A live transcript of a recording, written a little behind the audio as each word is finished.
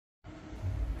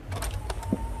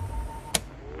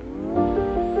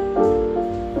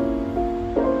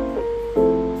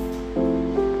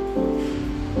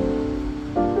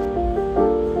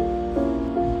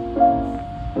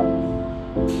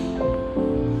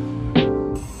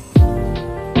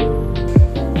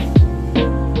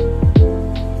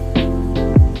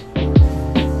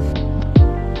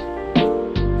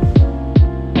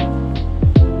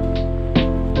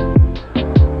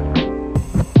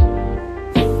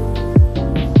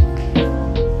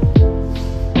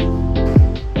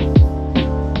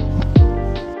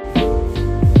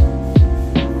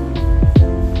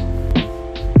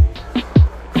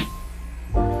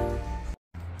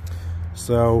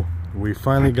So we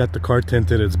finally got the car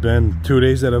tinted. It's been 2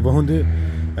 days that I've owned it,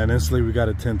 and instantly we got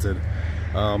it tinted.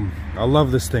 I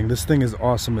love this thing. This thing is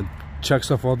awesome. It checks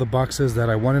off all the boxes that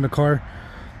I want in a car.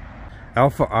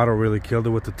 Alpha Auto really killed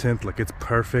it with the tint. Like, it's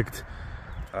perfect.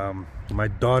 My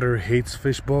daughter hates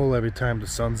fishbowl. Every time the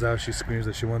sun's out, she screams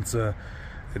that she wants it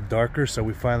darker. So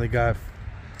we finally got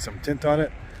some tint on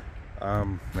it.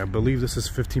 I believe this is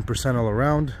 15% all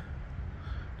around.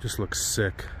 Just looks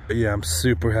sick. But yeah, I'm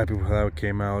super happy with how it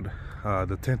came out.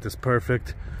 The tint is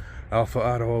perfect. Alpha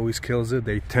Auto always kills it.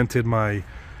 They tinted my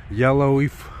yellow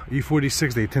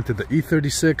E46. They tinted the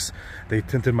E36. They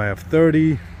tinted my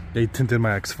F30. They tinted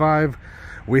my X5.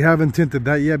 We haven't tinted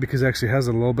that yet because it actually has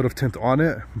a little bit of tint on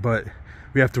it, but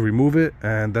we have to remove it,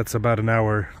 and that's about 1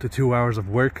 hour to 2 hours of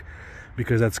work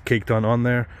because that's caked on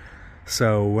there.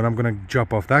 So when I'm gonna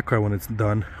drop off that car when it's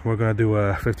done, we're gonna do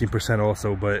a 15%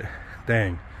 also. But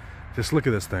dang, just look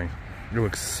at this thing. It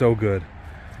looks so good.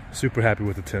 Super happy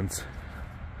with the tints.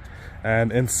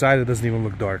 And inside it doesn't even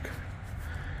look dark.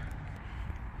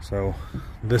 So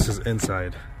this is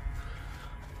inside.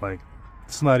 Like,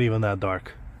 it's not even that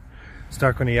dark. It's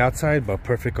dark on the outside, but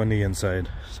perfect on the inside.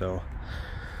 So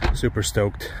super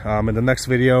stoked. In the next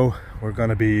video, we're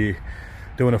gonna be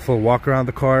doing a full walk around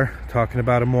the car, talking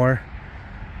about it more.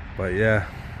 But yeah,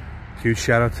 huge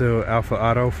shout out to Alpha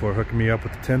Auto for hooking me up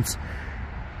with the tints.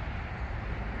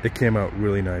 It came out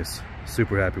really nice.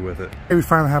 Super happy with it. We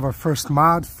finally have our first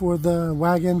mod for the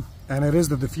wagon, and it is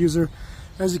the diffuser.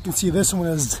 As you can see, this one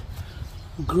is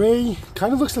gray.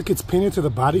 Kind of looks like it's painted to the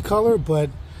body color, but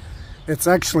it's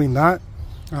actually not.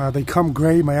 They come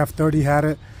gray. My F30 had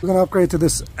it. We're gonna upgrade to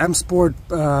this M Sport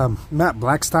matte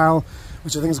black style,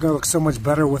 which I think is gonna look so much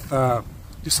better with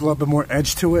just a little bit more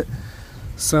edge to it.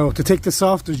 So to take this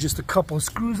off, there's just a couple of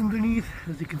screws underneath,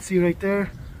 as you can see right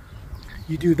there.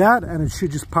 You do that and it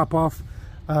should just pop off.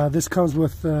 This comes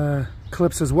with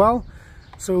clips as well,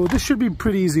 so this should be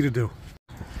pretty easy to do.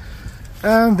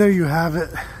 And there you have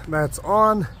it. That's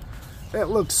on. It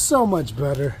looks so much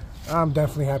better. I'm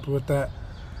definitely happy with that.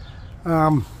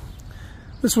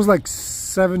 This was like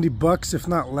 70 bucks, if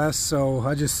not less, so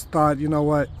I just thought, you know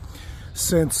what,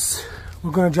 since we're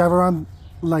gonna drive around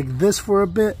like this for a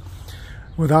bit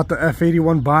without the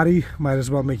F31 body, might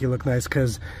as well make it look nice,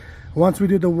 because once we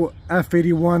do the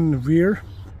F81 rear,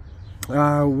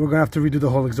 we're gonna have to redo the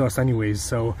whole exhaust anyways.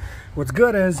 So what's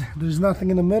good is there's nothing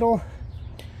in the middle,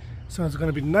 so it's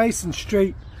gonna be nice and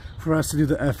straight for us to do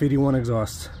the F81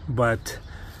 exhaust. But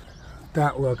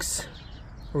that looks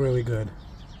really good.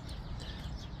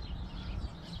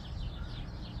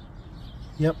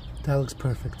 Yep, that looks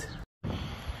perfect.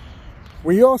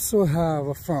 We also have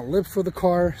a front lip for the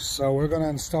car, so we're gonna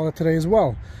install it today as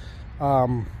well.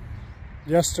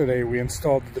 Yesterday we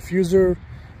installed the diffuser.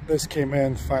 This came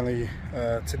in finally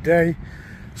today,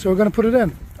 so we're gonna put it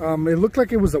in. It looked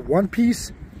like it was a one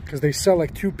piece because they sell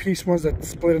like 2-piece ones that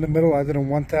split in the middle. I didn't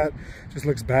want that, just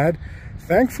looks bad.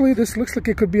 Thankfully this looks like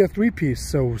it could be a 3-piece,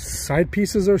 so side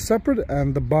pieces are separate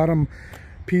and the bottom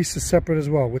piece is separate as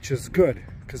well, which is good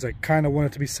because I kind of want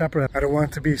it to be separate. I don't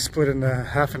want it to be split in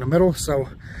half in the middle. So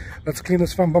let's clean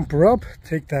this front bumper up,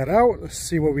 take that out,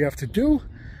 see what we have to do,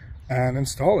 and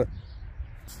install it.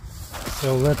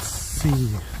 So let's see.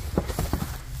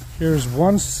 Here's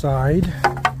one side.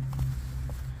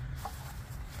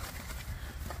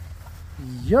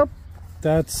 Yep,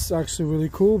 that's actually really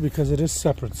cool because it is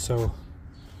separate, so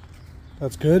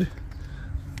that's good.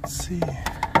 Let's see.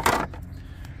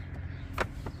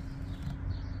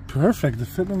 Perfect, the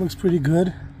fitment looks pretty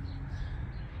good.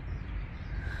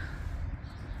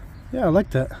 Yeah, I like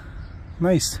that.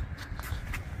 Nice.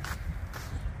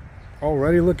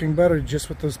 Already looking better just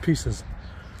with those pieces.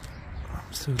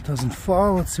 So it doesn't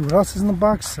fall. Let's see what else is in the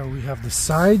box. So we have the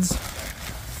sides.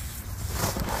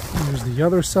 Here's the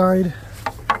other side.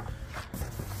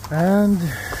 And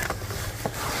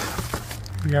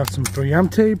we have some 3M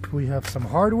tape. We have some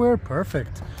hardware.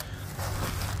 Perfect.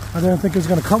 I didn't think it was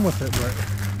going to come with it, but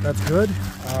that's good.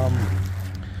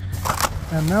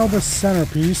 And now the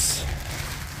centerpiece.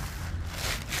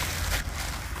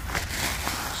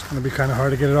 It's going to be kind of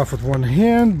hard to get it off with one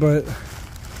hand, but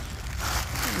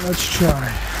let's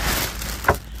try.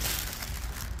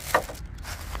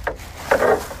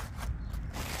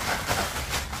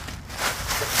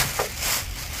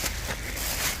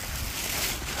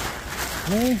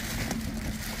 Okay.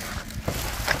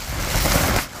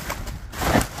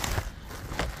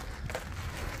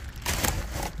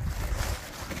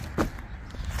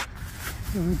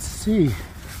 Let's see.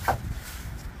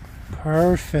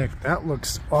 Perfect. That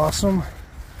looks awesome.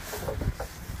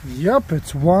 Yep,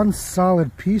 it's one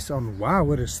solid piece on.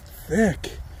 Wow, it is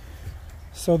thick.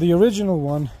 So the original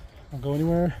one, I'll go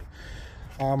anywhere.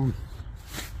 The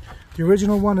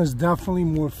original one is definitely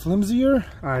more flimsier.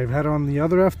 I've had it on the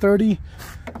other F30,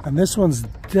 and this one's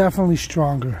definitely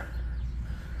stronger.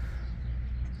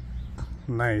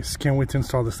 Nice. Can't wait to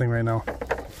install this thing right now.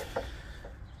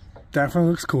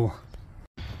 Definitely looks cool.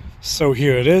 So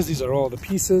here it is. These are all the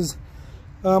pieces.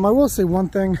 I will say one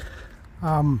thing.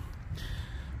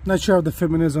 Not sure how the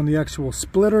fitment is on the actual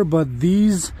splitter, but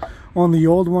these on the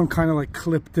old one kind of like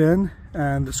clipped in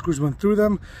and the screws went through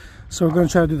them. So we're going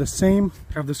to try to do the same,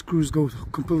 have the screws go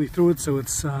completely through it so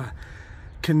it's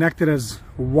connected as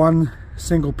one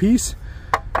single piece.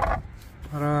 But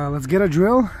let's get a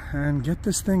drill and get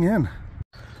this thing in.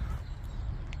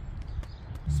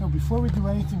 So before we do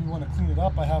anything, we want to clean it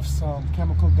up. I have some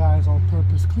Chemical Guys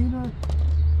all-purpose cleaner.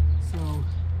 So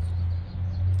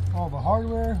all the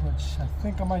hardware, which I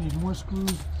think I might need more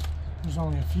screws. There's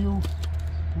only a few.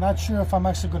 Not sure if I'm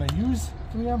actually going to use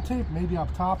 3M tape, maybe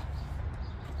up top.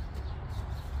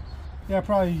 Yeah, I'll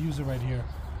probably use it right here.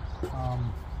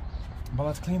 But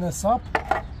let's clean this up,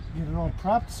 get it all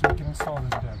prepped so we can install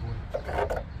this bad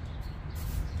boy.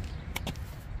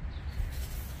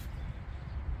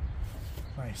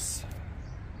 Nice.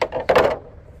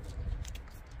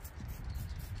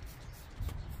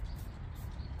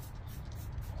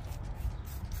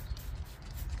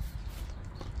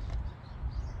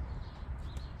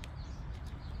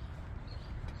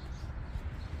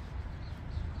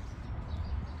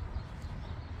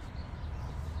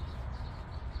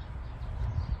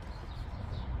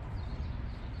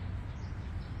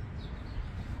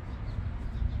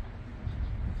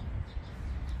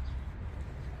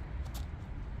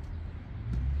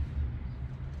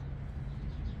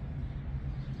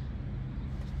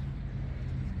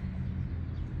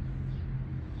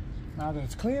 Now that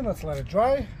it's clean, let's let it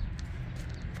dry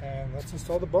and let's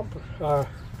install the bumper,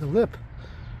 the lip.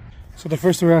 So the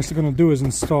first thing we're actually going to do is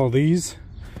install these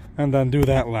and then do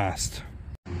that last.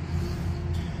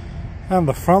 And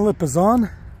the front lip is on.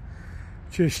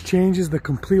 Just changes the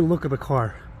complete look of the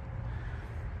car.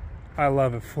 I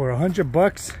love it. For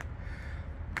 $100,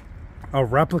 a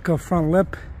replica front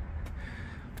lip,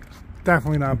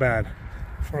 definitely not bad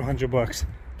for $100.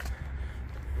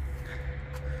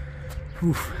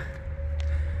 Oof.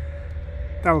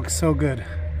 That looks so good.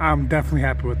 I'm definitely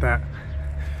happy with that.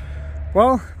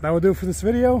 Well, that will do it for this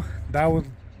video. That will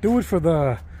do it for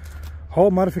the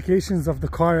whole modifications of the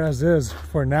car as is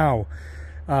for now,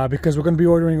 because we're going to be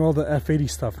ordering all the F80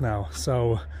 stuff now.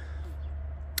 So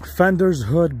fenders,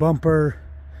 hood, bumper,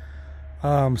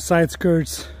 side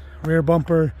skirts, rear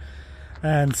bumper,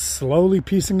 and slowly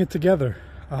piecing it together.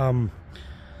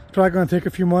 It's probably going to take a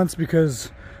few months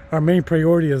because our main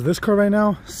priority is this car right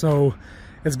now. So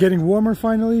it's getting warmer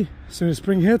finally. As soon as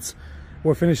spring hits,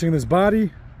 we're finishing this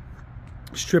body,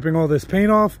 stripping all this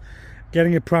paint off,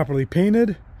 getting it properly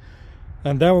painted,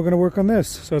 and then we're going to work on this.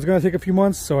 So it's going to take a few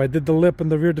months. So I did the lip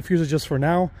and the rear diffuser just for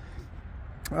now,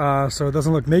 so it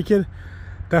doesn't look naked.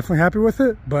 Definitely happy with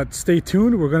it, but stay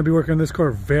tuned. We're going to be working on this car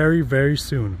very, very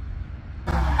soon.